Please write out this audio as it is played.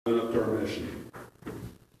up to our mission.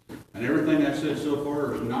 And everything I said so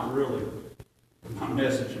far is not really my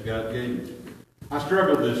message that God gave me. I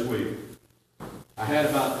struggled this week. I had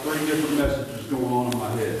about 3 different messages going on in my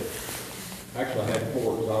head. Actually, I had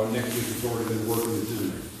 4 because next week has already been working it to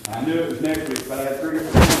me. I knew it was next week, but I had 3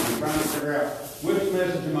 different messages. I'm trying to figure out which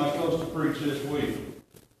message am I supposed to preach this week.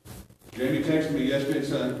 Jamie texted me yesterday and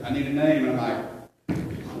said, I need a name. And I'm like, I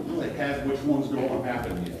don't really have which one's going to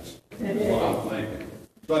happen yet. That's what I'm thinking.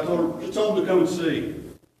 So I told him to come and see.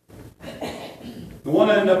 The one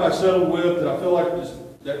I settled with that I feel like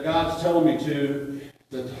that God's telling me to,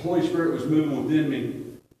 that the Holy Spirit was moving within me,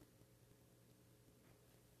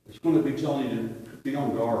 it's going to be telling you to be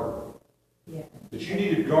on guard. Yeah. That you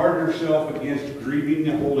need to guard yourself against grieving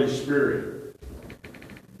the Holy Spirit.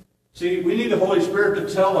 See, we need the Holy Spirit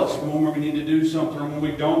to tell us when we need to do something or when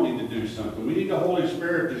we don't need to do something. We need the Holy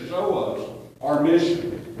Spirit to show us our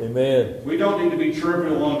mission. Amen. We don't need to be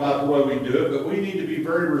trivial about the way we do it, but we need to be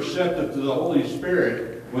very receptive to the Holy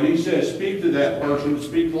Spirit when He says speak to that person,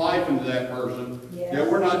 speak life into that person, yes. That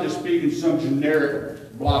we're not just speaking some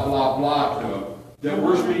generic blah, blah, blah to them, that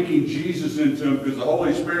we're speaking Jesus into them because the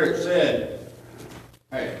Holy Spirit said,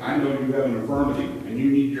 hey, I know you have an infirmity and you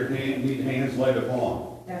need need hands laid upon.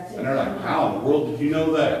 And they're like, how in the world did you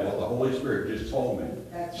know that? Well, the Holy Spirit just told me.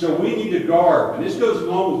 So we need to guard. And this goes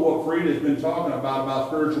along with what Frida's been talking about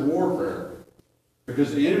spiritual warfare.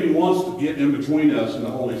 Because the enemy wants to get in between us and the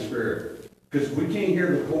Holy Spirit. Because if we can't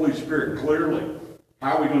hear the Holy Spirit clearly,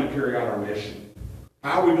 how are we going to carry out our mission?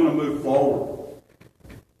 How are we going to move forward?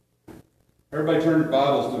 Everybody turn your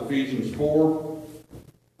Bibles to Ephesians 4.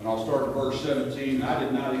 And I'll start at verse 17. I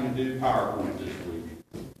did not even do PowerPoint this week.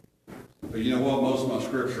 But you know what? Most of my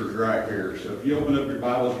scripture is right here. So if you open up your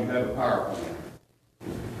Bibles, you have a PowerPoint.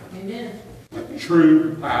 Amen. A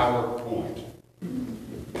true PowerPoint.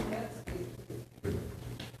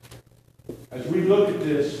 As we look at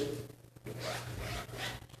this,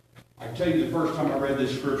 I tell you the first time I read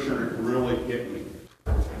this scripture, it really hit me.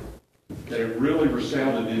 That it really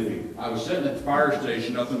resounded in me. I was sitting at the fire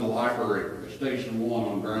station up in the library, Station 1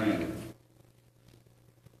 on Grand.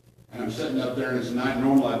 And I'm sitting up there, and it's night.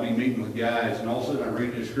 Normally I'd be meeting with guys, and all of a sudden I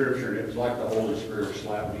read this scripture, and it was like the Holy Spirit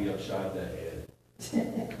slapped me upside the head.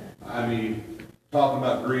 I mean, talking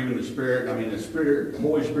about grieving the Spirit, the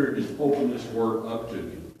Holy Spirit just opened this word up to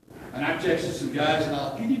me. And I texted some guys, and I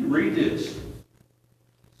was like, you need to read this.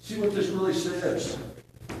 See what this really says.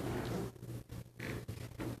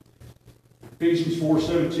 Ephesians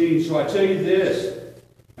 4:17, so I tell you this,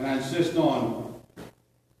 and I insist on,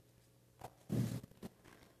 I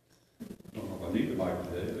don't know if I need the mic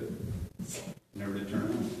today, but never did turn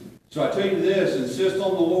on. So I tell you this, insist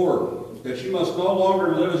on the Lord, that you must no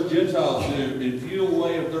longer live as Gentiles do in futile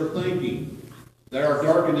way of their thinking. They are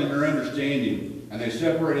darkened in their understanding, and they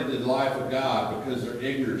separated the life of God because of their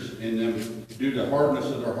ignorance in them due to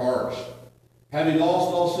hardness of their hearts. Having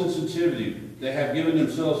lost all sensitivity, they have given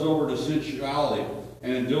themselves over to sensuality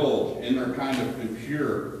and indulge in their kind of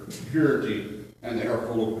purity, and they are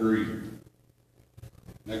full of greed.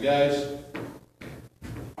 Now guys,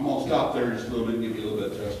 I'm going to stop there just a little bit and give you a little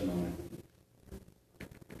bit of testimony.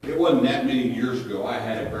 It wasn't that many years ago I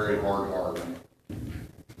had a very hard heart.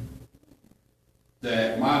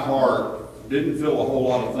 That my heart didn't feel a whole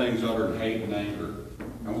lot of things other than hate and anger.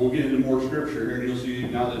 And we'll get into more scripture here and you'll see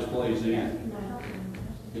how this plays in.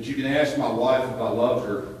 But you can ask my wife if I loved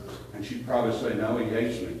her, and she'd probably say, no, he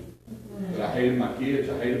hates me. But I hated my kids,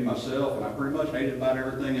 I hated myself, and I pretty much hated about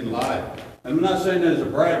everything in life. And I'm not saying that as a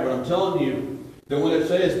brag, but I'm telling you that when it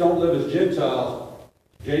says don't live as Gentiles,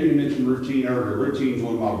 Jamie mentioned routine earlier. Routine is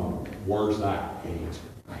one of my words that I hate.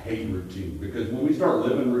 I hate routine. Because when we start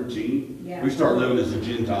living routine, we start living as the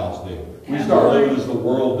Gentiles do. We start living as the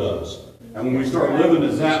world does. And when we start living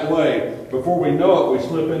as that way, before we know it, we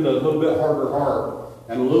slip into a little bit harder heart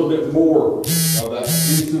and a little bit more of that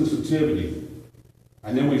insensitivity.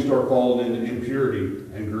 And then we start falling into impurity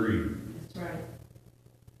and greed. That's right.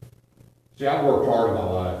 See, I've worked hard in my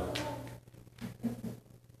life.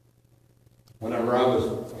 Whenever I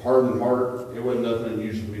was hard in heart, it wasn't nothing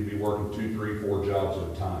unusual for me to be working 2, 3, 4 jobs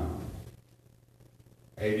at a time.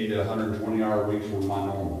 80 to 120 hour weeks were my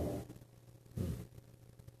normal.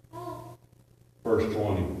 Verse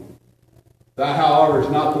 20. That, however, is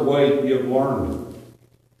not the way you have learned.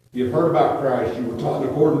 You have heard about Christ. You were taught in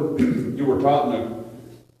accordance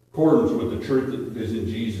with the truth that is in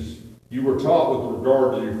Jesus. You were taught with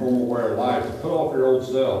regard to your former way of life to put off your old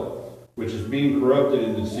self, which is being corrupted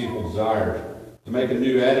in deceitful desires, to make a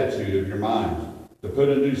new attitude of your minds, to put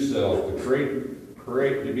a new self, to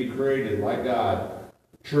be created like God,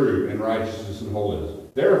 true in righteousness and holiness.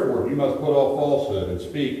 Therefore, you must put off falsehood and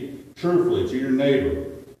speak truthfully to your neighbor.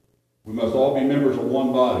 We must all be members of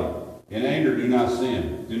one body. In anger, do not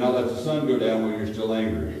sin. Do not let the sun go down while you're still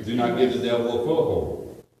angry. Do not give the devil a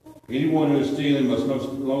foothold. Anyone who is stealing must no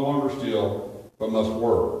longer steal, but must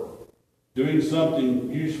work, doing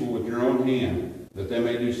something useful with your own hand, that they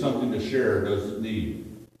may do something to share those that need.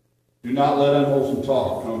 Do not let unwholesome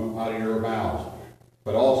talk come out of your mouths,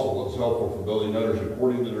 but also what is helpful for building others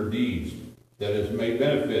according to their deeds, that it may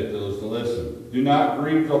benefit those to listen. Do not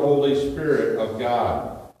grieve the Holy Spirit of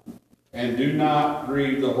God. And do not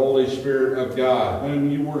grieve the Holy Spirit of God,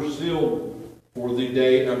 whom you were sealed for the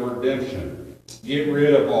day of redemption. Get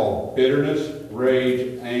rid of all bitterness,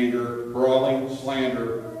 rage, anger, brawling,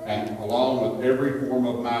 slander, and along with every form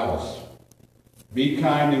of malice. Be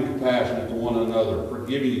kind and compassionate to one another,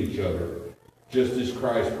 forgiving each other, just as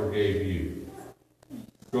Christ forgave you.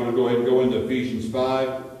 Going to go ahead and go into Ephesians 5.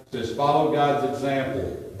 It says, follow God's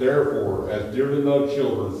example. Therefore, as dearly loved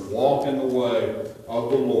children, walk in the way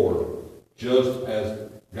of the Lord, just as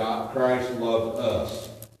Christ loved us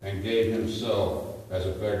and gave himself as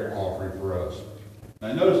a fragrant offering for us.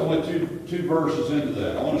 Now notice I went two verses into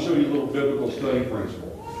that. I want to show you a little biblical study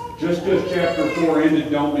principle. Just because chapter 4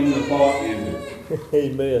 ended don't mean the thought ended.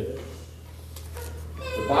 Amen.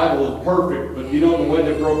 The Bible is perfect, but you know the way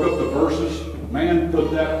they broke up the verses? Man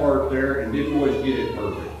put that part there and didn't always get it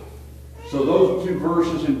perfect. So those two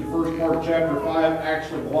verses in the first part of chapter 5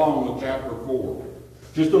 actually belong with chapter 4.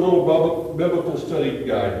 Just a little biblical study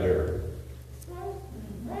guide there.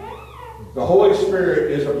 The Holy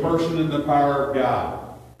Spirit is a person in the power of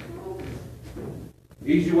God.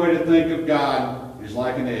 Easy way to think of God is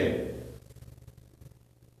like an egg.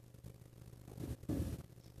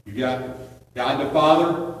 You got God the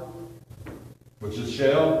Father, which is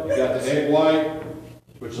shell. You got the egg white,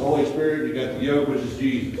 which is the Holy Spirit. You got the yolk, which is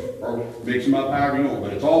Jesus. Or mix them up however you want.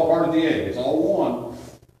 But it's all part of the egg. It's all one,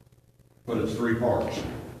 but it's three parts.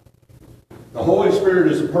 The Holy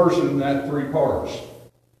Spirit is a person in that three parts.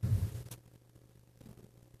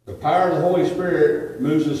 The power of the Holy Spirit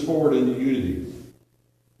moves us forward into unity.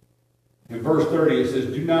 In verse 30 it says,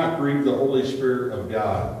 do not grieve the Holy Spirit of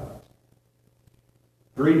God.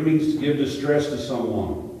 Grieve means to give distress to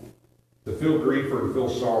someone, to feel grief or to feel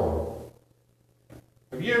sorrow.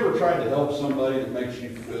 Have you ever tried to help somebody that makes you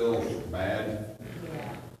feel bad?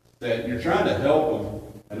 Yeah. That you're trying to help them,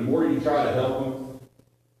 and the more you try to help them,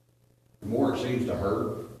 the more it seems to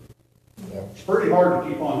hurt. Yeah. It's pretty hard to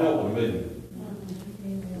keep on helping them, isn't it?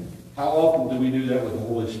 How often do we do that with the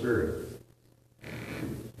Holy Spirit?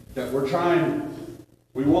 That we're trying,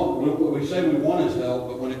 we say we want His help,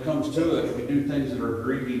 but when it comes to it, we do things that are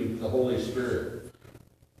grieving the Holy Spirit.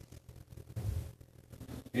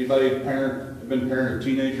 Anybody been parent of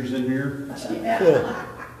teenagers in here? Yeah.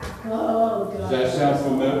 Oh, God. Does that sound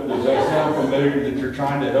familiar? Does that sound familiar that you're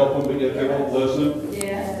trying to help them, but yet they won't listen?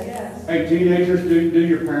 Yes, yes. Hey, teenagers, do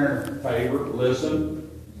your parent a favor. Listen.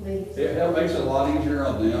 Please. It makes it a lot easier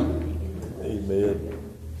on them. Amen.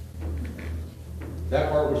 That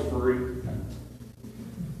part was free.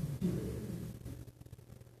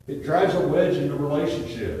 It drives a wedge in the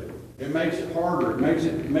relationship. It makes it harder.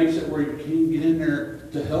 It makes it where you can't get in there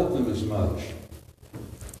to help them as much.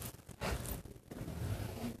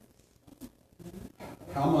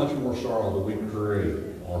 How much more sorrow do we create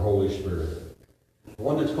our Holy Spirit? The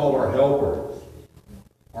one that's called our helper,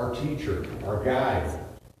 our teacher, our guide,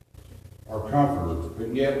 our comforter,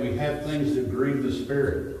 but yet we have things that grieve the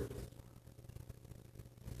Spirit.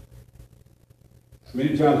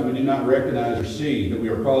 Many times we do not recognize or see that we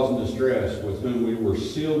are causing distress with whom we were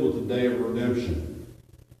sealed with the day of redemption.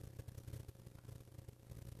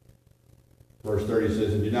 Verse 30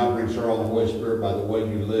 says, and do not bring sorrow on the Holy Spirit by the way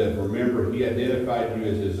you live. Remember, He identified you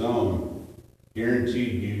as His own,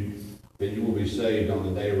 guaranteed you that you will be saved on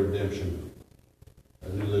the day of redemption. A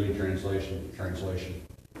New Living Translation.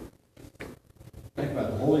 Think about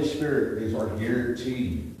it. The Holy Spirit is our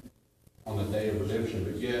guarantee on the day of redemption,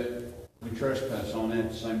 but yet we trespass on it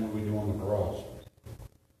the same way we do on the cross.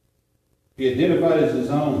 He identified as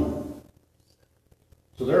His own.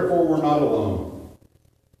 So therefore we're not alone.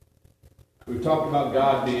 We've talked about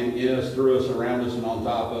God being in us, through us, around us, and on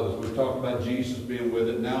top of us. We've talked about Jesus being with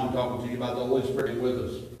us. Now I'm talking to you about the Holy Spirit being with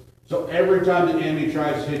us. So every time the enemy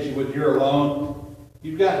tries to hit you with you're alone,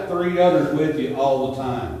 you've got three others with you all the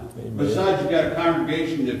time. Amen. Besides, you've got a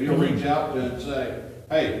congregation that you'll reach out to and say,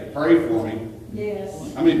 hey, pray for me.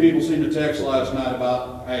 Yes. How many people seen the text last night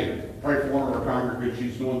about, hey, pray for one of our congregants,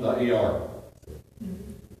 she's going to the ER?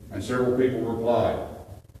 And several people replied.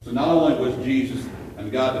 So not only was Jesus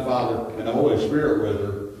and God the Father and the Holy Spirit with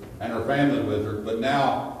her and her family with her, but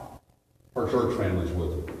now our church families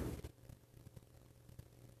with them.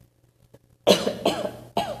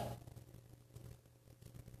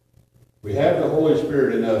 We have the Holy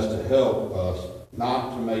Spirit in us to help us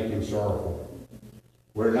not to make him sorrowful.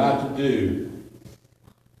 We're not to do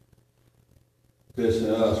this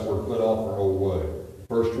in us, we're put off our old way.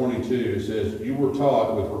 Verse 22, it says, you were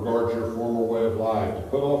taught with regard to your former way of life to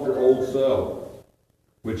put off your old self,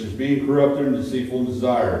 which is being corrupted and deceitful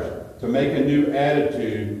desires, to make a new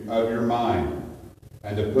attitude of your mind,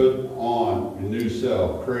 and to put on a new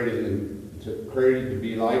self, created to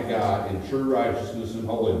be like God in true righteousness and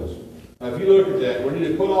holiness. Now, if you look at that, we need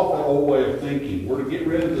to put off our old way of thinking. We're to get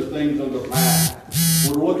rid of the things of the past.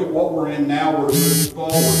 We're to look at what we're in now. We're to move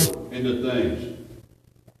forward into things.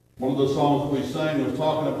 One of the songs we sang was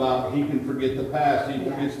talking about he can forget the past. He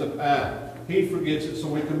forgets the past. He forgets it so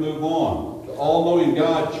we can move on. The all-knowing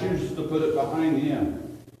God chooses to put it behind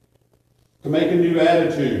him. To make a new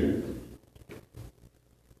attitude.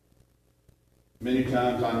 Many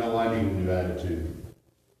times I know I need a new attitude.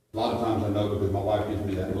 A lot of times I know because my wife gives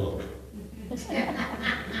me that look.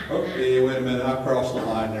 Okay, wait a minute, I crossed the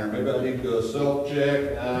line there. Maybe I need to do a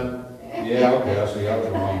self-check. Yeah, okay, I see, I was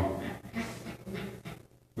wrong.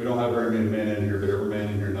 We don't have very many men in here, but every man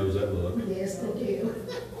in here knows that look. Yes, they do.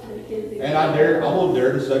 And I won't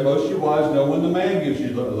dare to say most of you wives know when the man gives you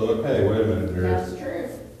the look. Hey, wait a minute, dear. That's true.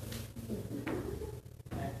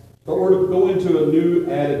 But we're to go into a new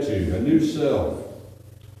attitude, a new self.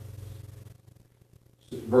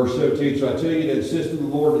 Verse 17, so I tell you to insist in the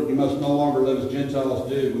Lord that you must no longer live as Gentiles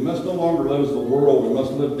do. We must no longer live as the world. We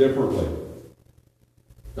must live differently.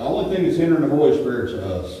 The only thing that's hindering the Holy Spirit to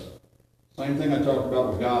us, same thing I talked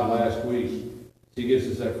about with God last week, he gives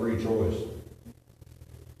us that free choice.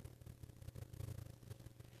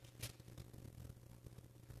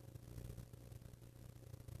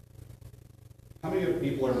 How many of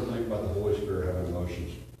people ever think about the Holy Spirit having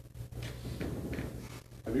emotions?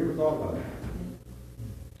 Have you ever thought about it?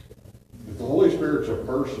 If the Holy Spirit's a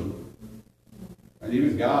person, and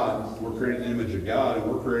even God, we're created in the image of God, and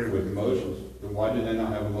we're created with emotions, then why do they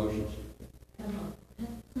not have emotions?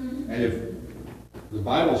 And if the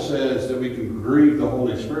Bible says that we can grieve the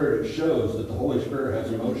Holy Spirit, it shows that the Holy Spirit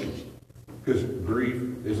has emotions. Because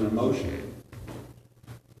grief is an emotion.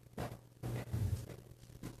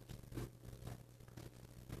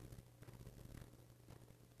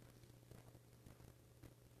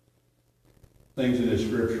 Things in this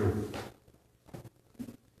scripture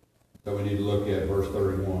that we need to look at, verse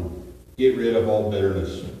 31. Get rid of all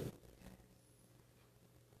bitterness.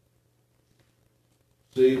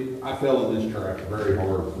 See, I fell in this trap very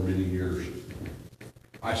hard for many years.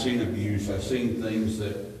 I've seen abuse. I've seen things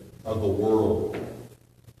that of the world.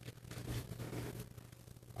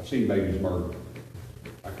 I've seen babies murdered.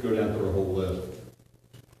 I could go down through a whole list.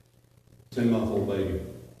 10-month-old baby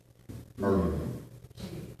murdered.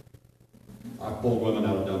 I pulled women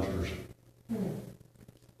out of dumpsters.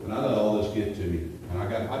 And I let all this get to me. And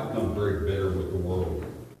I become very bitter with the world.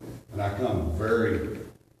 And I become very,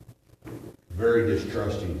 very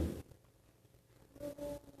distrusting.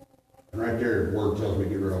 And right there, the word tells me to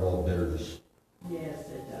get rid of all bitterness. Yes,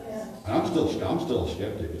 it does. And I'm still a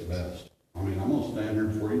skeptic at best. I mean, I'm going to stand here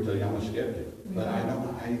before you and tell you I'm a skeptic. But I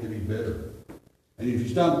know I need to be bitter. And if you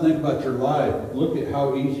stop and think about your life, look at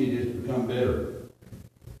how easy it is to become bitter.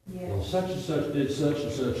 Yes. Well, such and such did such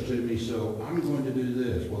and such to me, so I'm going to do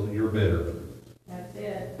this. Well, you're bitter. That's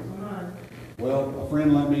it. Come on. Well, a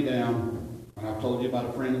friend let me down, and I've told you about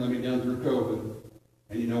a friend that let me down through COVID.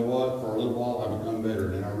 And you know what? For a little while, I become bitter,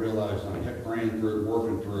 and then I realized I kept praying through it,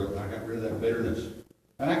 working through it, and I got rid of that bitterness.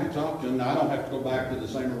 And I can talk to them. Now, I don't have to go back to the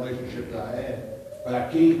same relationship that I had, but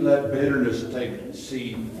I can't let bitterness take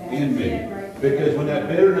seat in me. Because when that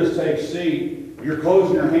bitterness takes seat, you're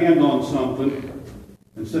closing your hand on something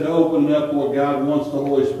instead of opening up what God wants the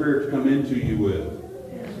Holy Spirit to come into you with.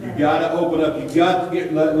 You've got to open up. You've got to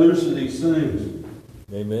get let loose of these things.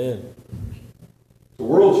 Amen. The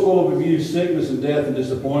world's full of abuse, sickness, and death, and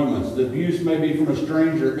disappointments. The abuse may be from a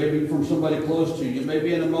stranger. It may be from somebody close to you. It may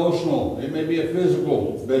be an emotional. It may be a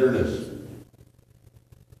physical bitterness.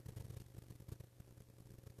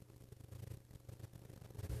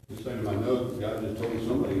 Just saying in my notes, God just told me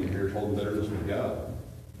somebody in here is holding bitterness with God.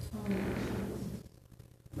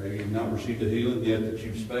 Maybe you've not received the healing yet that you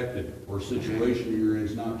expected, or a situation you're in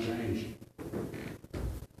has not changed.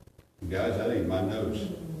 And guys, that ain't my notes.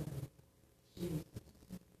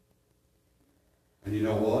 And you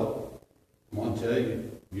know what? I'm going to tell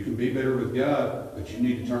you, you can be bitter with God, but you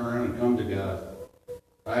need to turn around and come to God.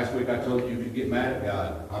 Last week I told you could get mad at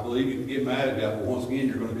God. I believe you can get mad at God, but once again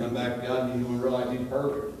you're going to come back to God and you're going to realize He's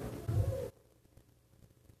perfect.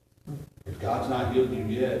 God's not healed you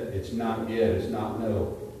yet. It's not yet. It's not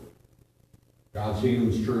no. God's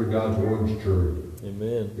healing's true. God's word's true.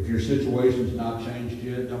 Amen. If your situation's not changed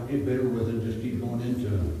yet, don't get bitter with it. Just keep going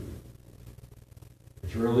into it.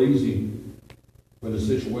 It's real easy when the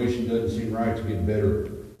situation doesn't seem right to get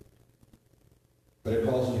bitter. But it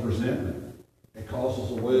causes resentment. It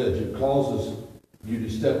causes a wedge. It causes you to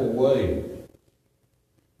step away.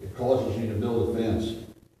 It causes you to build a fence.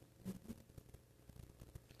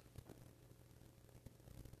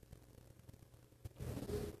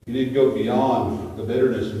 You need to go beyond the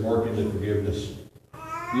bitterness and work into forgiveness.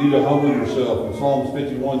 You need to humble yourself. In Psalms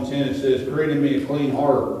 51:10 it says, "Create in me a clean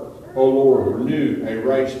heart, O Lord, renew a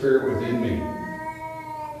right spirit within me."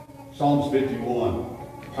 Psalms 51,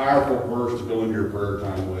 powerful verse to go into your prayer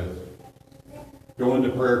time with. Go into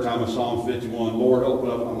prayer time with Psalms 51. Lord, open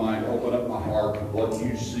up my mind, open up my heart to what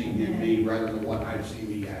you see in me rather than what I see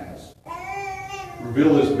me as.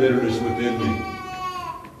 Reveal this bitterness within me.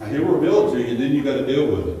 Now he'll reveal it to you, then you got to deal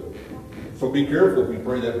with it. So be careful if you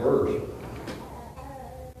pray that verse.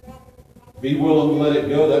 Be willing to let it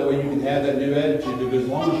go. That way you can have that new attitude. Because as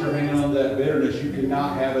long as you're hanging on to that bitterness, you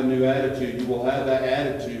cannot have a new attitude. You will have that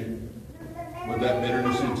attitude with that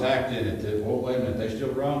bitterness intact in it. That, oh, wait a minute, they still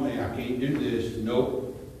wrong me. I can't do this.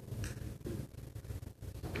 Nope.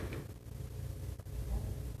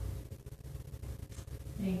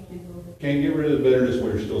 Thank you, Lord. Can't get rid of the bitterness while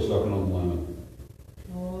you're still sucking on the lemon.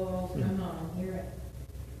 Oh, come on, hear it.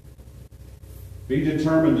 Be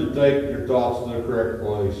determined to take your thoughts to the correct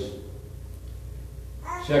place.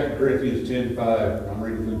 2 Corinthians 10:5. I'm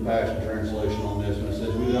reading from the Passion Translation on this, and it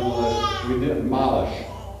says, we demolish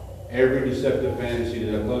every deceptive fantasy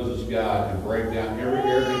that opposes God and break down every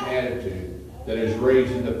arrogant attitude that is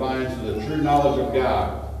raised in defiance of the true knowledge of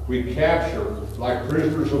God. We capture, like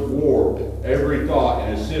prisoners of war, every thought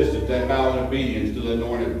and assist at that battle in obedience to the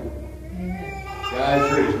anointed one. Amen.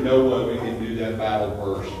 Guys, there is no way we can do that battle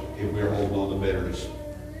first if we're holding on to bitterness.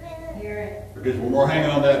 Hear it. Because when we're hanging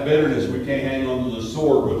on that bitterness, we can't hang on to the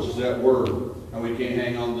sword, which is that word, and we can't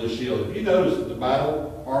hang on to the shield. If you notice the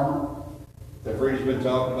battle armor that Freddie's been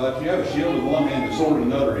talking about, you have a shield in one hand, the sword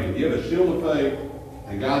in another hand. You have a shield of faith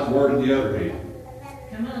and God's word in the other hand.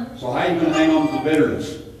 Come on. So how are you going to hang on to the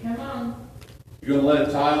bitterness? Come on. You're going to let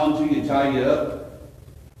it tie onto you and tie you up?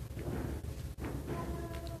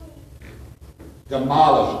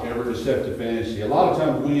 Demolish every deceptive fantasy. A lot of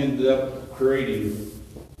times we end up creating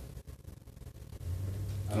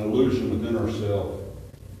an illusion within ourselves.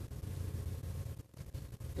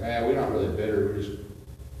 Yeah, we're not really bitter.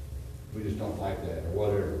 We just don't like that, or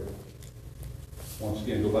whatever. Once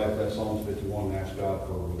again, go back to that Psalms 51 and ask God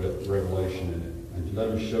for revelation in it, and let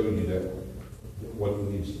Him show you that what He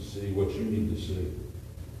needs to see, what you need to see.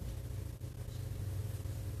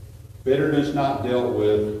 Bitterness not dealt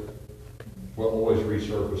with will always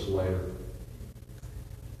resurface later.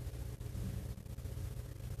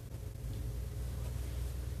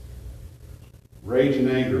 Rage and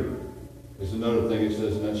anger is another thing it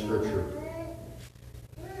says in that scripture.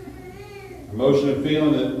 Emotion and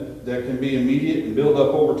feeling that can be immediate and build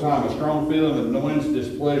up over time. A strong feeling of annoyance,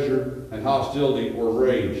 displeasure, and hostility or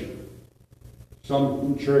rage.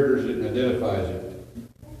 Some triggers it and identifies it.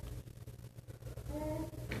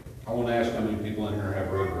 I want to ask how many people in here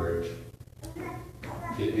have road rage.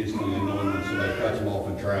 Get instantly annoyed when somebody cuts them off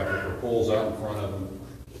in traffic or pulls out in front of them.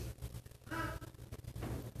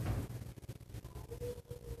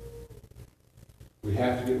 We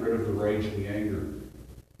have to get rid of the rage and the anger.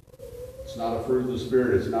 It's not a fruit of the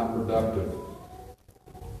Spirit. It's not productive.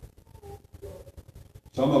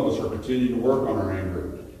 Some of us are continuing to work on our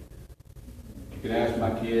anger. You can ask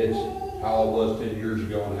my kids how I was 10 years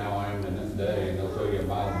ago and how I am today, and they'll tell you a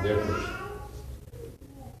mild difference.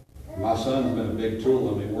 My son's been a big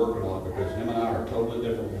tool in me working on it because him and I are totally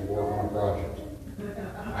different when we work on a project.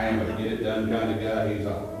 I am a get it done kind of guy. He's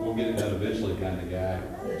a we'll get it done eventually kind of guy.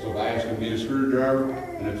 So if I ask him to get a screwdriver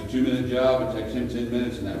and it's a 2-minute job, it takes him 10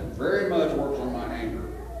 minutes, and that very much works on my anger.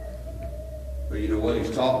 But you know what?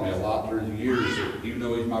 He's taught me a lot through the years. That even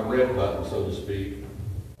though he's my red button, so to speak,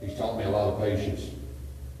 he's taught me a lot of patience.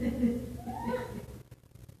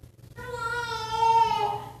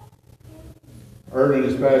 Early in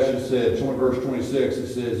his passage said, verse 26, it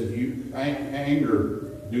says, if you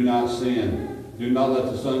anger, do not sin. Do not let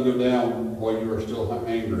the sun go down while you are still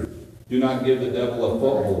angry. Do not give the devil a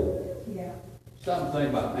foothold. Yeah. Stop and think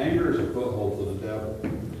about it. Anger is a foothold for the devil.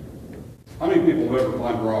 How many people have ever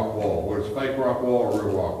climbed a rock wall, whether it's a fake rock wall or a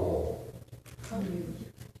real rock wall?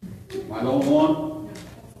 Am I the only one?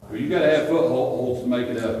 Well, you got to have footholds to make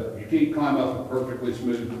it up. You can't climb up a perfectly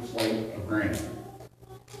smooth slate of granite.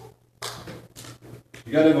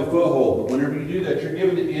 You got to have a foothold, but whenever you do that, you're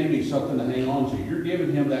giving the enemy something to hang on to. You're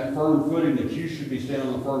giving him that firm footing that you should be standing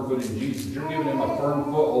on the firm footing in Jesus. You're giving him a firm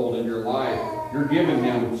foothold in your life. You're giving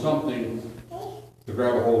him something to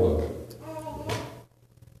grab a hold of.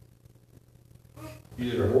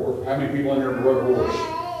 You did a horse. How many people in there rode a horse?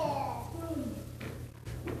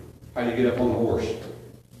 How do you get up on the horse?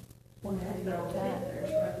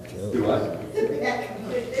 Do what?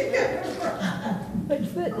 Put your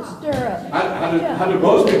foot in the stirrup. How do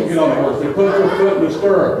most people get on the horse? They put their foot in the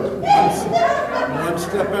stirrup. One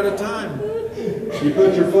step at a time. You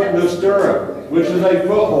put your foot in the stirrup, which is a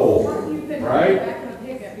foothold, right?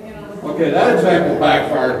 Okay, that example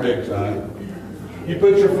backfired big time. You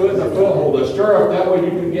put your foot in the foothold, a stirrup, that way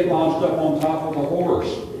you can get launched up on top of the horse.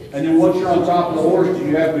 And then once you're on top of the horse, do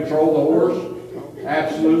you have control of the horse?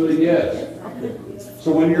 Absolutely yes.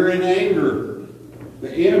 So when you're in anger,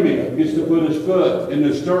 the enemy gets to put his foot in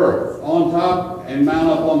the stirrup on top and mount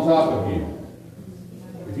up on top of you.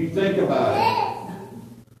 If you think about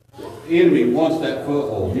it, the enemy wants that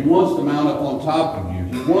foothold. He wants to mount up on top of you.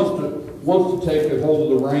 He wants to take a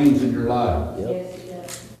hold of the reins in your life.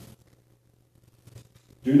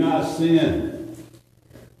 Do not sin.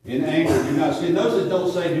 In anger, do not sin. Notice it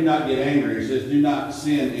don't say do not get angry. It says do not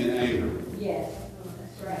sin in anger. Yes,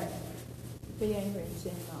 that's right. Be angry and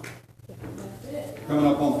sin not. That's it. Coming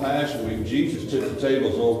up on Passion Week, Jesus took the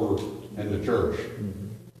tables over in the church.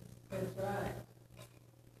 That's right.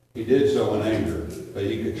 He did so in anger, but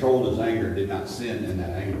he controlled his anger, did not sin in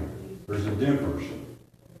that anger. There's a difference.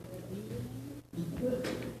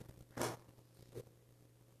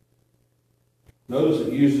 Notice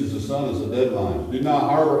it uses the sun as a deadline. Do not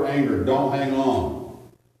harbor anger. Don't hang on.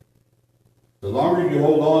 The longer you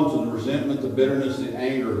hold on to the resentment, the bitterness, the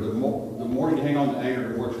anger, the more you hang on to anger,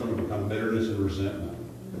 the more it's going to become bitterness and resentment.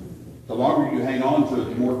 The longer you hang on to it,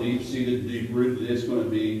 the more deep-seated, deep-rooted it's going to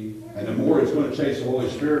be, and the more it's going to chase the Holy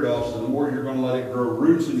Spirit off, so the more you're going to let it grow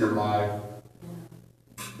roots in your life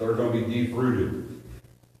that are going to be deep-rooted.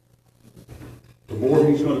 The more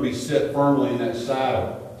he's going to be set firmly in that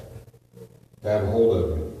saddle to have a hold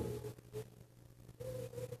of you.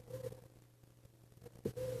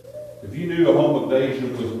 If you knew a home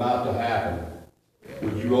invasion was about to happen,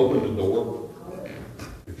 would you open the door?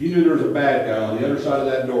 If you knew there was a bad guy on the other side of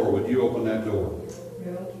that door, would you open that door?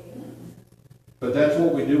 But that's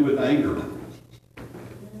what we do with anger.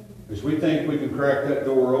 Is we think we can crack that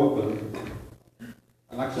door open.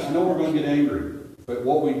 And like I said, I know we're going to get angry, but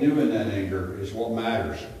what we do in that anger is what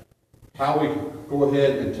matters. How we go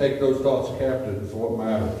ahead and take those thoughts captive is what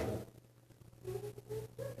matters.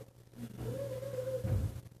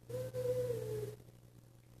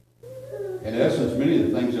 In essence, many of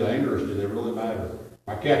the things that anger us do, they really matter.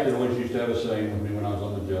 My captain always used to have a saying with me when I was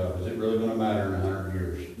on the job, is it really going to matter in 100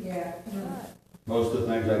 years? Yeah. Most of the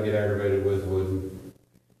things I get aggravated with wouldn't.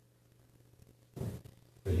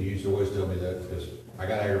 But he used to always tell me that because I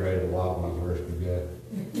got aggravated a lot when I was a rescue guy.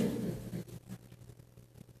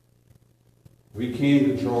 We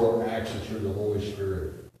can control our actions through the Holy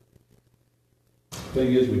Spirit. The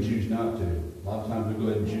thing is, we choose not to. A lot of times we go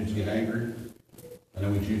ahead and choose to get angry, and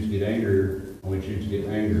then we choose to get angrier, and we choose to get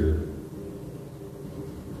angrier.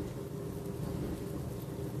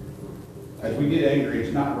 As we get angry,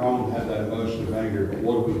 it's not wrong to have that emotion of anger, but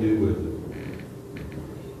what do we do with it?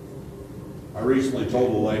 I recently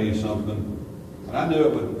told a lady something, and I knew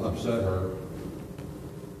it would upset her.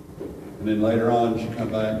 And then later on, she come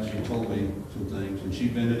back and she told me some things, and she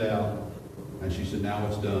vented out, and she said, now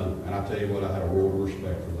it's done. And I tell you what, I had a world of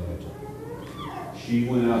respect for that. She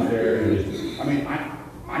went out there and just,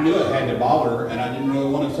 I knew it had to bother her, and I didn't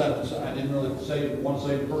really want to say, want to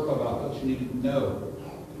say the perk of it. I thought she needed to know.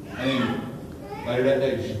 And then later that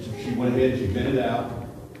day, she went ahead and she vented out.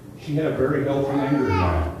 She had a very healthy anger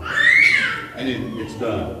now. And it's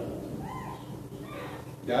done.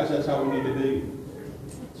 Guys, that's how we need to be.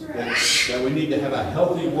 That we need to have a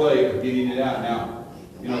healthy way of getting it out. Now,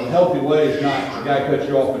 you know, the healthy way is not the guy cuts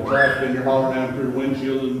you off in traffic and you're hollering down through the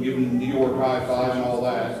windshield and giving New York high five and all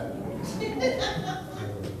that.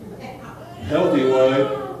 Healthy way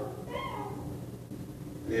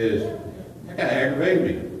is, that guy aggravated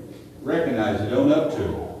me. Recognize it, own up to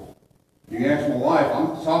it. You can ask my wife,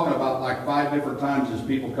 I'm talking about like 5 different times as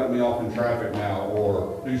people cut me off in traffic now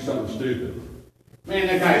or do something stupid. Man,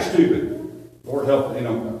 that guy's stupid. Lord help, you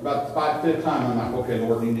know, about the 5th time I'm like, okay,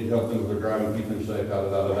 Lord, you need to help them with their driving, keep them safe,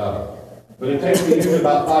 da-da-da-da-da. But it takes me usually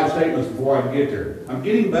about 5 statements before I can get there. I'm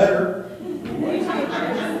getting better.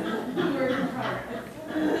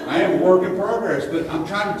 I am a work in progress, but I'm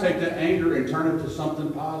trying to take that anger and turn it to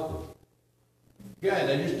something positive. Yeah,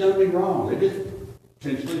 they just done me wrong. They just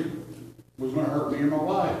potentially was going to hurt me or my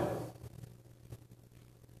wife.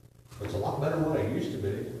 It's a lot better than what I used to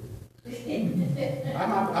be. I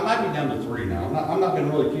might be down to 3 now. I'm not going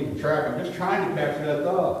to really keep track. I'm just trying to capture that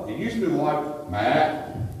thought. It used to be my wife,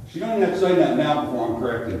 Matt. She don't even have to say that now before I'm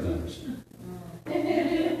correcting things.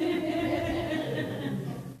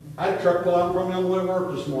 I had a truck pull out in front of me on the way to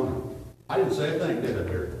work this morning. I didn't say a thing, did I,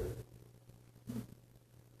 dear?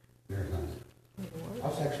 I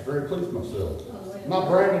was actually very pleased with myself. I'm not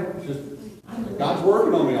bragging, it's just God's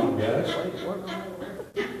working on me on it, guys.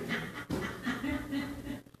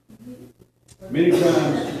 Many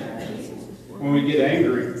times when we get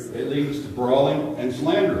angry, it leads to brawling and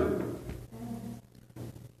slander,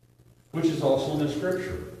 which is also in the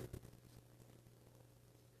scripture.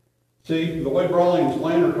 See, the way brawling and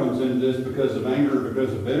slander comes into this because of anger,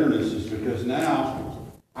 because of bitterness, is because now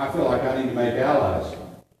I feel like I need to make allies.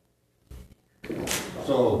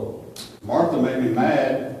 So Martha made me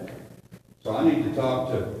mad, so I need to talk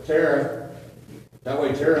to Tara. That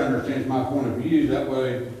way Tara understands my point of view. That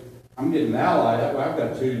way I'm getting an ally. That way I've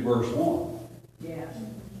got 2 versus 1. Yeah.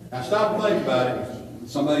 Now stop and think about it.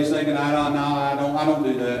 Somebody's thinking, I don't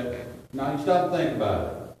do that. No, you stop and think about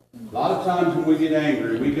it. A lot of times when we get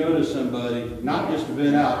angry, we go to somebody, not just to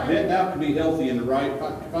vent out. Venting out can be healthy in the right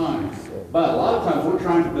time. But a lot of times we're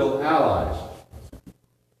trying to build allies.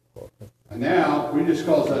 And now we just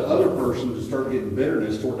cause that other person to start getting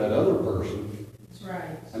bitterness toward that other person. That's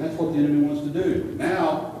right. And that's what the enemy wants to do.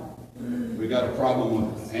 Now, we got a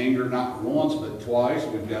problem with anger not once, but twice.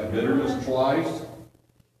 We've got bitterness twice.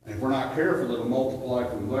 And if we're not careful, it'll multiply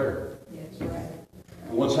from there. That's right.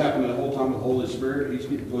 And what's happening the whole time with the Holy Spirit, he's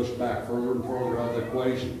getting pushed back further and further out of the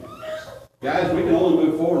equation. Guys, we can only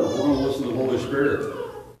move forward if we're going to listen to the Holy Spirit.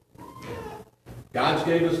 God's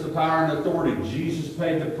gave us the power and authority. Jesus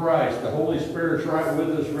paid the price. The Holy Spirit's right with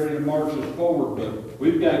us, ready to march us forward. But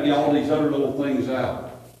we've got to get all these other little things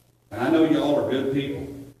out. And I know y'all are good people.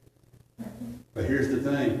 But here's the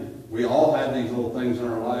thing. We all have these little things in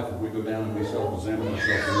our life if we go down and we self-examine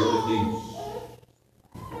ourselves really deep.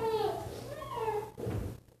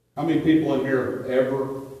 How many people in here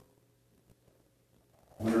ever,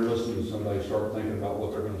 when they're listening to somebody, start thinking about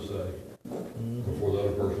what they're going to say before the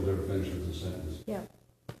other person's ever finishes the sentence? Yeah,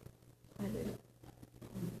 I do.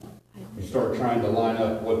 You start trying to line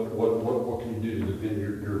up what can you do to defend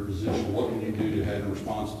your position? What can you do to have a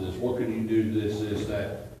response to this? What can you do to this,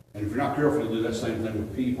 that? And if you're not careful, you do that same thing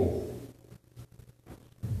with people.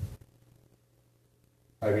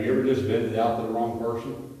 Have you ever just vented out to the wrong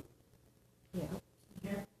person? Yeah.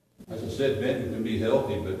 As I said, venting can be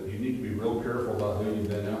healthy, but you need to be real careful about who you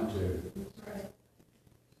vent out to. That's right.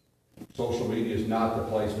 Social media is not the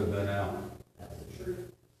place to vent out. That's the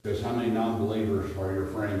truth. Because how many non-believers are your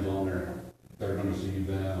friends on there that are going to see you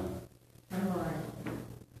vent out? Come on.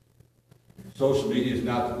 Social media is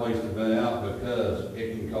not the place to vent out because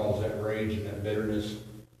it can cause that rage and that bitterness,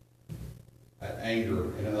 that anger,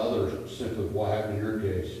 and in others, simply what happened in your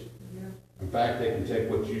case. Yeah. In fact, they can take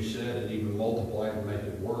what you said and even multiply it and make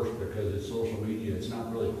it worse because it's social media. It's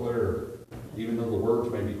not really clear. Even though the words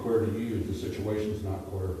may be clear to you, the situation's not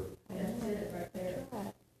clear. That's it right there.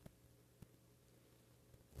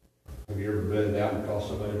 Have you ever been down and cost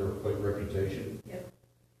somebody their quick reputation? Yep.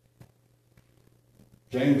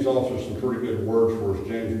 James offers some pretty good words for us.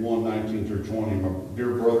 James 1:19-20. My dear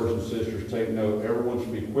brothers and sisters, take note. Everyone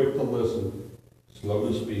should be quick to listen, slow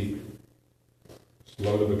to speak,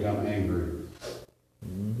 slow to become angry.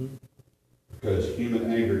 Because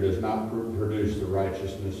human anger does not produce the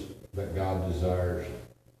righteousness that God desires.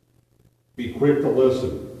 Be quick to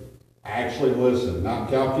listen. Actually listen. Not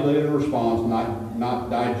calculate a response, not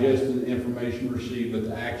digest the information received, but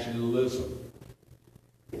to actually listen.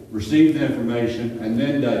 Receive the information and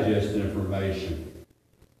then digest the information.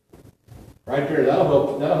 Right there,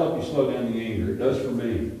 that'll help you slow down the anger. It does for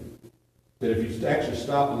me. That if you actually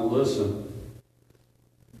stop and listen,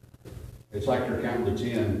 it's like you're counting to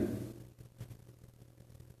 10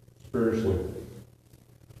 spiritually.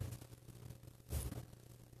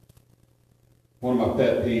 One of my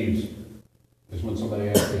pet peeves is when somebody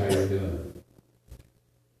asks you how you're doing,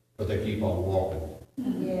 but they keep on walking.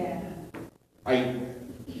 Yeah.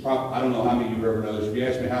 I don't know how many of you ever noticed. If you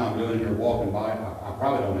ask me how I'm doing and you're walking by, I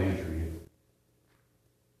probably don't answer you.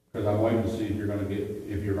 Because I'm waiting to see if you're going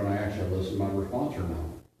to actually listen to my response or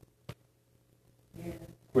not. Yeah.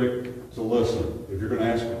 Quick to listen. If you're going to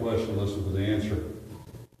ask a question, listen for the answer.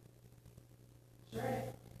 That's right.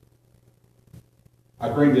 I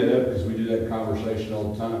bring that up because we do that in conversation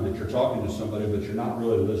all the time, that you're talking to somebody, but you're not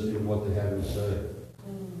really listening to what they have to say.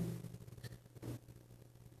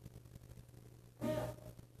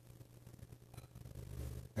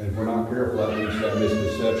 And if we're not careful,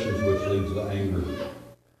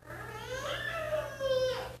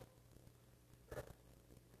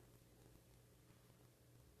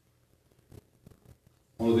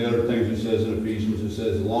 One of the other things it says in Ephesians, it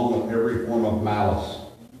says, along with every form of malice.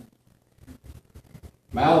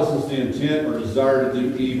 Malice is the intent or desire to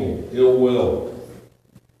do evil, ill will.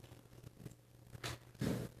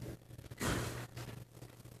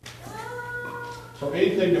 So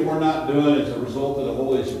anything that we're not doing as a result of the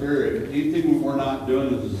Holy Spirit, anything that we're not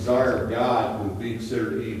doing as a desire of God would be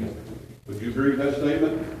considered evil. Would you agree with that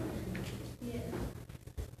statement? Yes.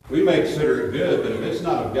 We may consider it good, but if it's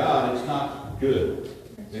not of God, it's not good.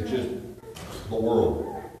 It's just the world.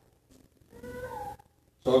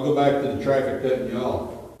 So I'll go back to the traffic cutting you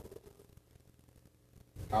off.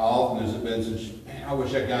 How often has it been since, man, I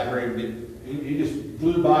wish that guy hurried to get, he just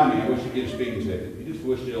flew by me, I wish he'd get a speeding ticket. You just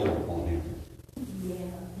wish ill upon him. Yeah.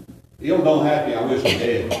 Ill don't happy, I wish him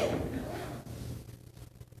dead.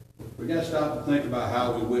 We got to stop and think about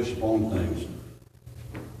how we wish upon things.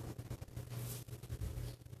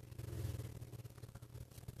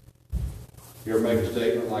 You ever make a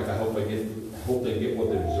statement like, I hope they get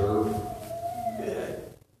what they deserve? Yeah.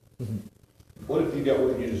 What if you got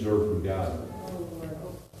what you deserve from God?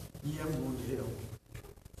 Yeah, I'm going to hell.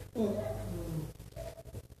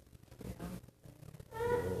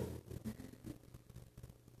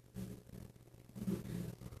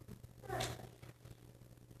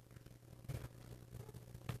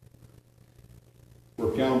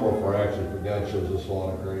 We're accountable for our actions, but God shows us a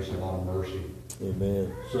lot of grace and a lot of mercy.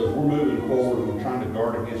 Amen. So as we're moving forward and we're trying to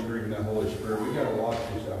guard against grieving that Holy Spirit, we got to watch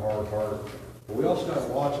this at hard heart. But we also got to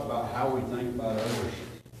watch about how we think about others.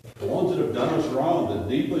 The ones that have done us wrong, that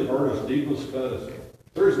deeply hurt us, deeply cut us.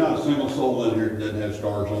 There is not a single soul in here that doesn't have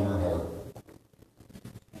scars on their heart.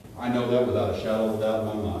 I know that without a shadow of a doubt in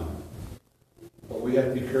my mind. But we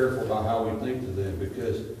have to be careful about how we think to them,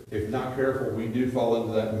 because if not careful, we do fall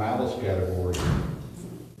into that malice category.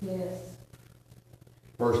 Yes.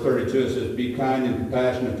 Verse 32, it says, be kind and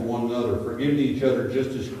compassionate to one another, forgiving each other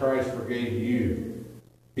just as Christ forgave you.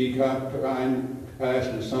 Be kind and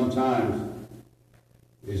compassionate sometimes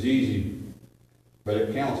is easy, but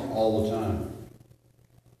it counts all the time.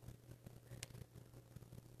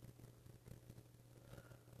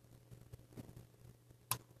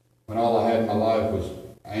 When all I had in my life was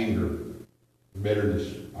anger,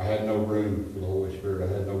 bitterness, I had no room for the Holy Spirit.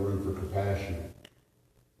 I had no room for compassion.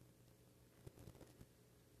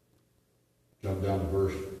 Jump down to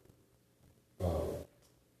verse,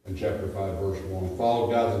 in chapter 5, verse 1.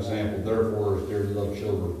 Follow God's example, therefore, as dearly loved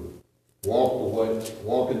children.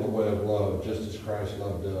 Walk in the way of love, just as Christ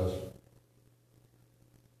loved us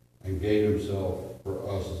and gave himself for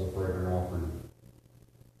us as a fragrant offering.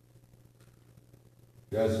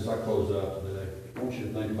 Guys, as I close out today, I want you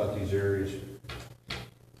to think about these areas.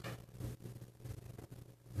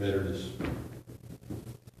 Bitterness.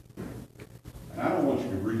 And I don't want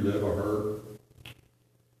you to relive a hurt.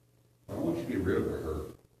 I want you to get rid of the hurt.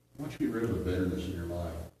 I want you to get rid of the bitterness in your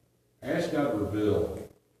life. Ask God to reveal.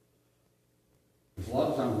 Because a lot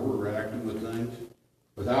of times we're reacting with things.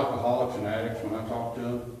 With alcoholics and addicts, when I talk to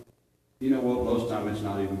them, you know what? Most of the time it's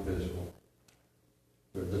not even physical.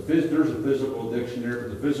 There's a physical addiction there, but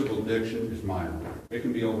the physical addiction is minor. It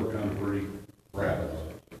can be overcome pretty rapidly.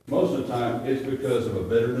 Most of the time it's because of a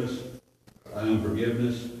bitterness, an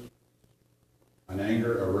unforgiveness, an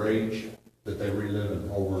anger, a rage that they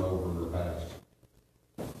relive over and over in their past.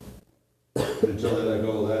 And until they let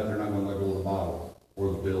go of that, they're not going to let go of the bottle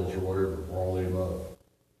or the pills or whatever, or all the above.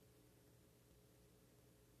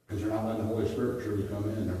 Because they're not letting the Holy Spirit truly come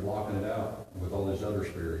in. They're blocking it out with all these other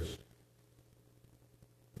spirits.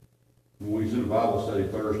 When we was in a Bible study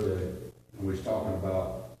Thursday, and we was talking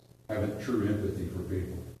about having true empathy for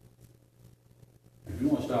people. If you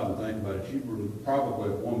want to stop and think about it, you were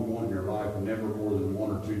probably at one point in your life never more than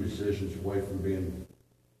one or two decisions away from being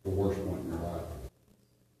the worst point in your life.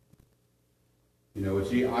 You know,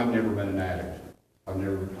 I've never been an addict. I've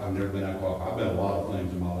never been alcoholic. I've been a lot of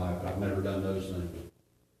things in my life, but I've never done those things.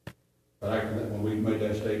 But when we made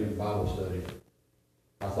that statement in Bible study,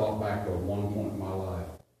 I thought back to one point in my life.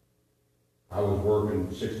 I was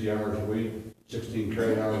working 60 hours a week, 16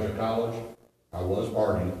 credit hours at college. I was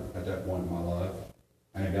partying at that point in my life.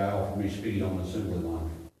 And a guy offered me speed on the assembly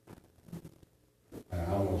line. And I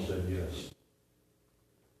almost said yes.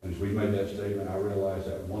 And as we made that statement, I realized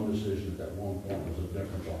that one decision at that one point was the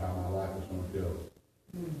difference on how my life was going to go.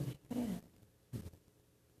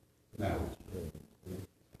 Now,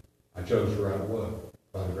 I chose the right way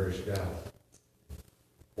by the grace of God.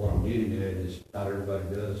 What I'm getting at is not everybody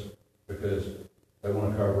does, because they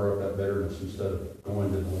want to cover up that bitterness instead of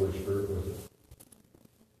going to the Holy Spirit with it.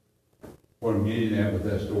 What I'm getting at with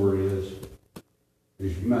that story is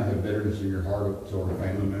you might have bitterness in your heart toward a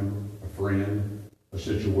family member, a friend, a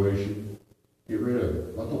situation. Get rid of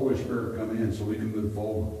it. Let the Holy Spirit come in so we can move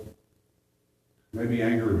forward. Maybe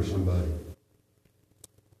anger with somebody.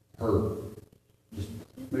 Hurt.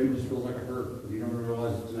 Maybe it just feels like a hurt. You don't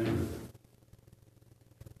realize it's an anger.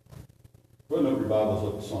 Go ahead and open your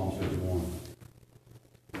Bibles up to Psalm 51.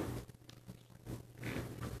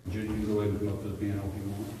 Judy, you can go ahead and come up to the piano if you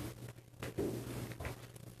want.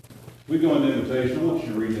 We go into invitation. I want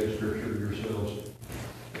you to read that scripture yourselves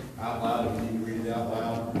out loud. If you need to read it out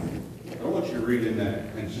loud, I want you to read in that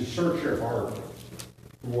and just search your heart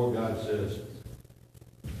for what God says.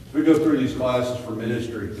 We go through these classes for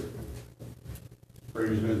ministry.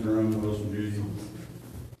 Brady's been through them, Wilson, Judy.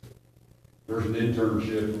 There's an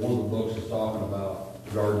internship. One of the books is talking about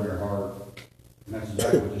guarding your heart. And that's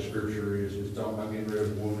exactly what the scripture is. It's talking about getting rid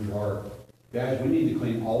of the wounded heart. Guys, we need to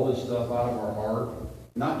clean all this stuff out of our heart.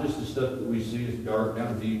 Not just the stuff that we see as dark,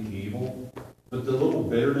 down deep evil, but the little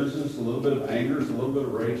bitternesses, a little bit of anger, a little bit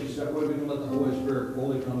of rage. That way we can let the Holy Spirit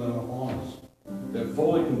fully come in upon us. That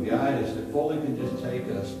fully can guide us, that fully can just take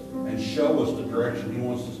us and show us the direction He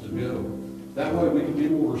wants us to go. That way we can be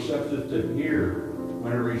more receptive to hear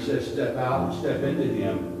whenever He says step out and step into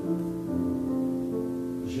Him.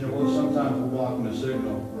 But you know what? Sometimes we're blocking the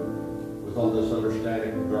signal with all this other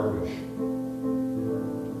static and garbage.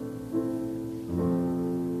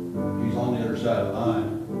 He's on the other side of the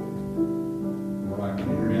line. We're like, can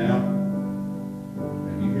you hear me now?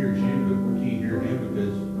 And He hears you, but we can't hear Him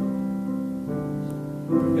because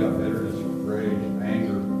we've got bitterness, rage,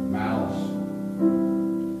 anger, malice.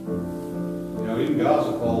 You know, even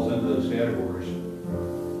gossip falls into those categories.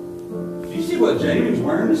 Do you see what Jamie's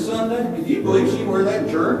wearing this Sunday? Do you believe she wore that in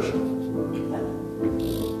church? Do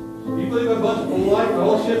you believe a bunch of polite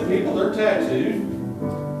fellowship people, they're tattooed?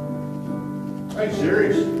 Are you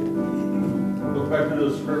serious? Look back to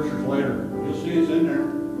those scriptures later. You'll see it's in there.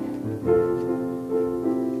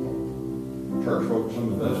 Church folk are some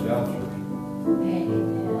of the best counselors.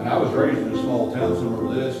 And I was raised in a small town similar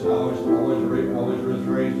to this, and I always was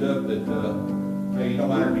raised up that, hey, it don't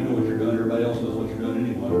matter if you know what you're doing, everybody else knows what you're doing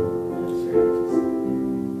anyway.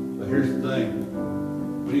 But here's the thing.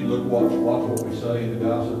 We need to watch what we say in the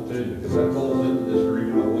gossip too, because that falls into this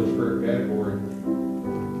grieving the Holy Spirit category.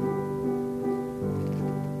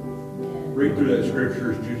 Read through that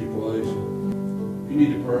scripture as Judy plays. If you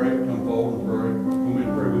need to pray, come forward and pray. Want me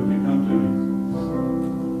to pray with you? Come to me.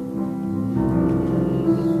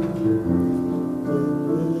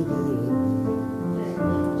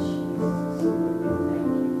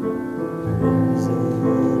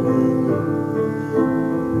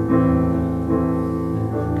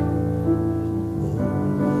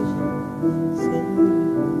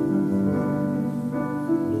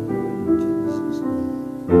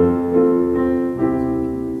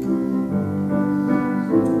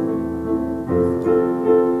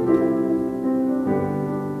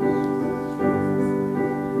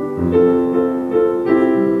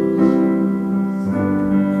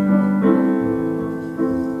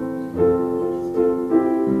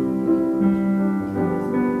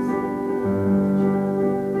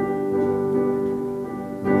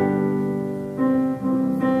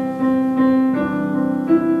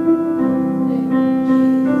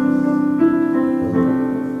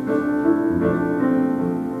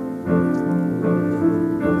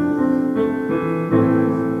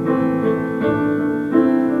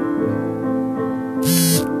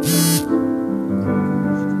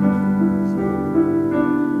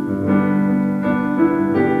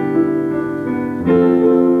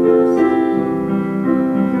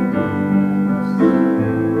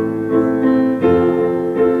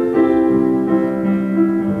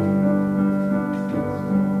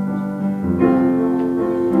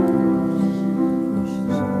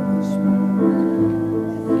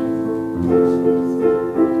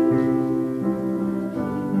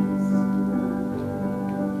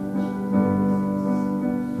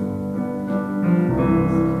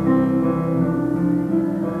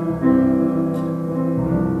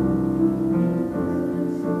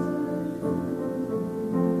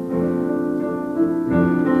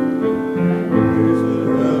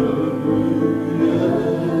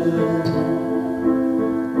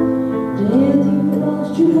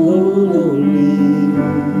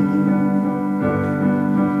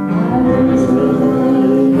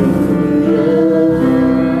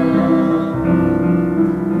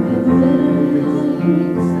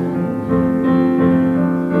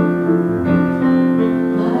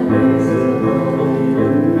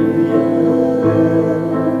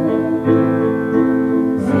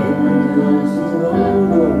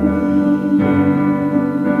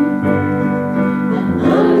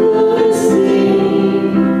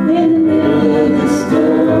 In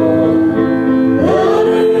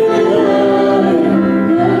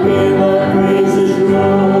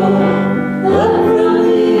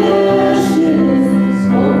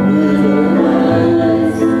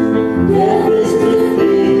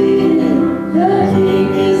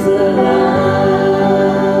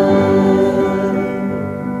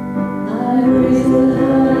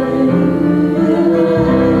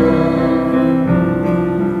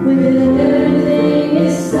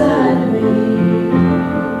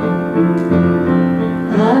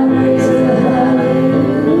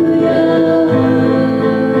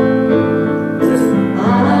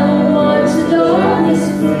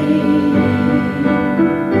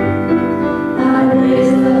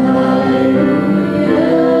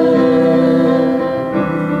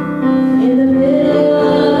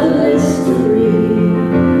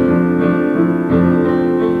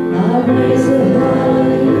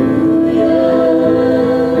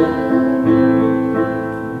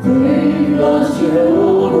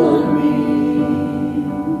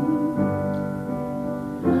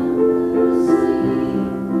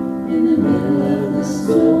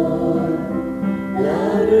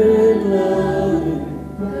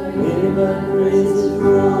but praises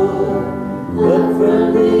roar. Up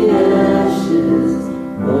from the ashes,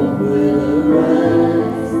 hope will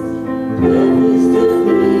arise. Death is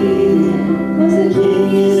defeated, 'cause the King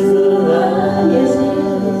is alive. Yes, he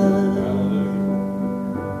is.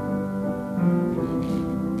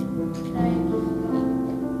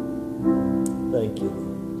 Thank you.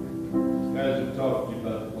 Guys have talked to you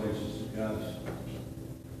about the places that God's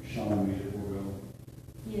shown me that we're going.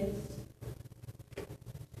 Yes.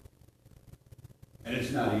 And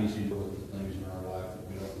it's not easy to look at the things in our life that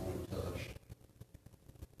we don't want to touch.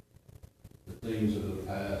 The things of the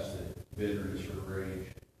past, that bitterness or rage.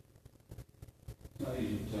 It's not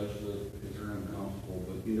easy to touch those because they're uncomfortable,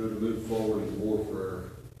 but you know, to move forward in warfare,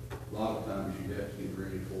 a lot of times you have to get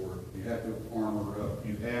ready for it. You have to armor up.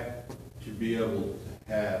 You have to be able to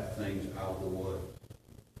have things out of the way.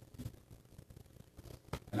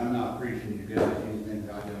 And I'm not preaching you guys anything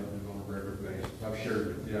that I don't do on a regular basis. I've shared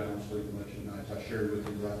with you, I don't sleep much at night. I've shared with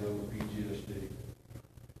you that I deal with PTSD.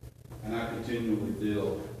 And I continually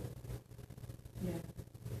deal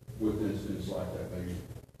with incidents like that, baby.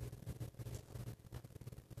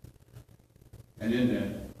 And in that,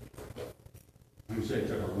 I can say it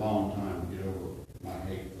took a long time to get over my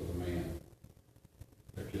hate for the man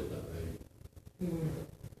that killed that baby.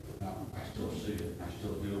 Now, I still see it, I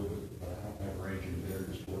still deal with it, but I don't have rage and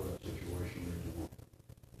bitterness toward that situation anymore.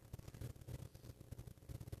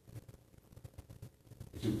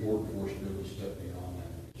 It's important for us to be able to step beyond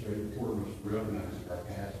that. It's very important for us to recognize our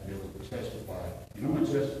past, to be able to testify. You don't want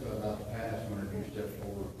to testify about the past whenever you step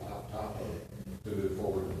forward on top of it to move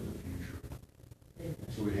forward into the future.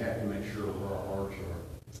 So we have to make sure where our hearts are.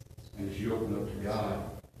 And as you open up to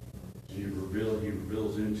God, and He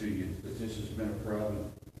reveals into you that this has been a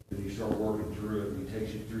problem, then you start working through it, and He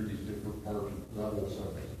takes you through these different parts and levels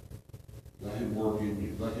of it. Let Him work in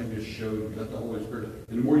you. Let Him just show you. Let the Holy Spirit.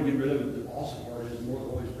 And the more you get rid of it, the awesome part is the more the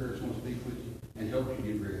Holy Spirit's going to speak with you and help you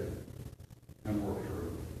get rid of it and work through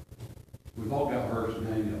it. We've all got hurts and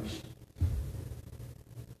hang-ups.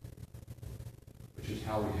 Which is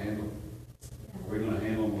how we handle them. Are we going to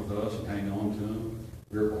handle them with us and hang on to them?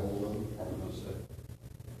 Grip a hold of them? Or are we going to say,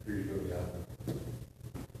 here you go, God.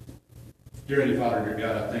 Dear Heavenly Father, dear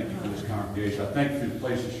God, I thank you for this congregation. I thank you for the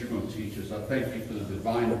places you're going to teach us. I thank you for the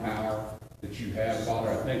divine power that you have, Father.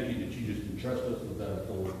 I thank you that you just entrust us with that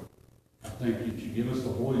authority. I thank you that you give us the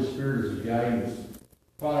Holy Spirit as a guidance.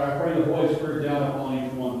 Father, I pray the Holy Spirit down upon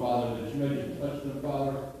each one, Father, that you may just touch them,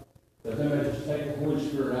 Father, that they may just take the Holy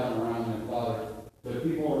Spirit out around them, Father. That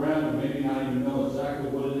people around them maybe not even know exactly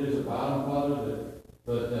what it is about them, Father,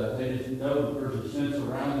 but they just know that there's a sense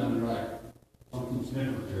around them and like, something's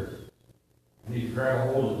different here. I need to grab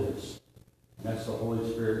a hold of this. And that's the Holy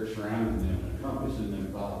Spirit surrounding them and encompassing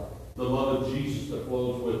them, Father. The love of Jesus that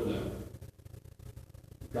flows with them.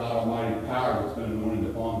 God Almighty power that's been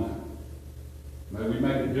anointed upon them. May we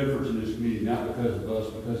make a difference in this community, not because of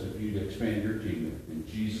us, because of you to expand your kingdom. In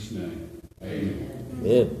Jesus' name, amen.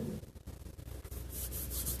 Amen.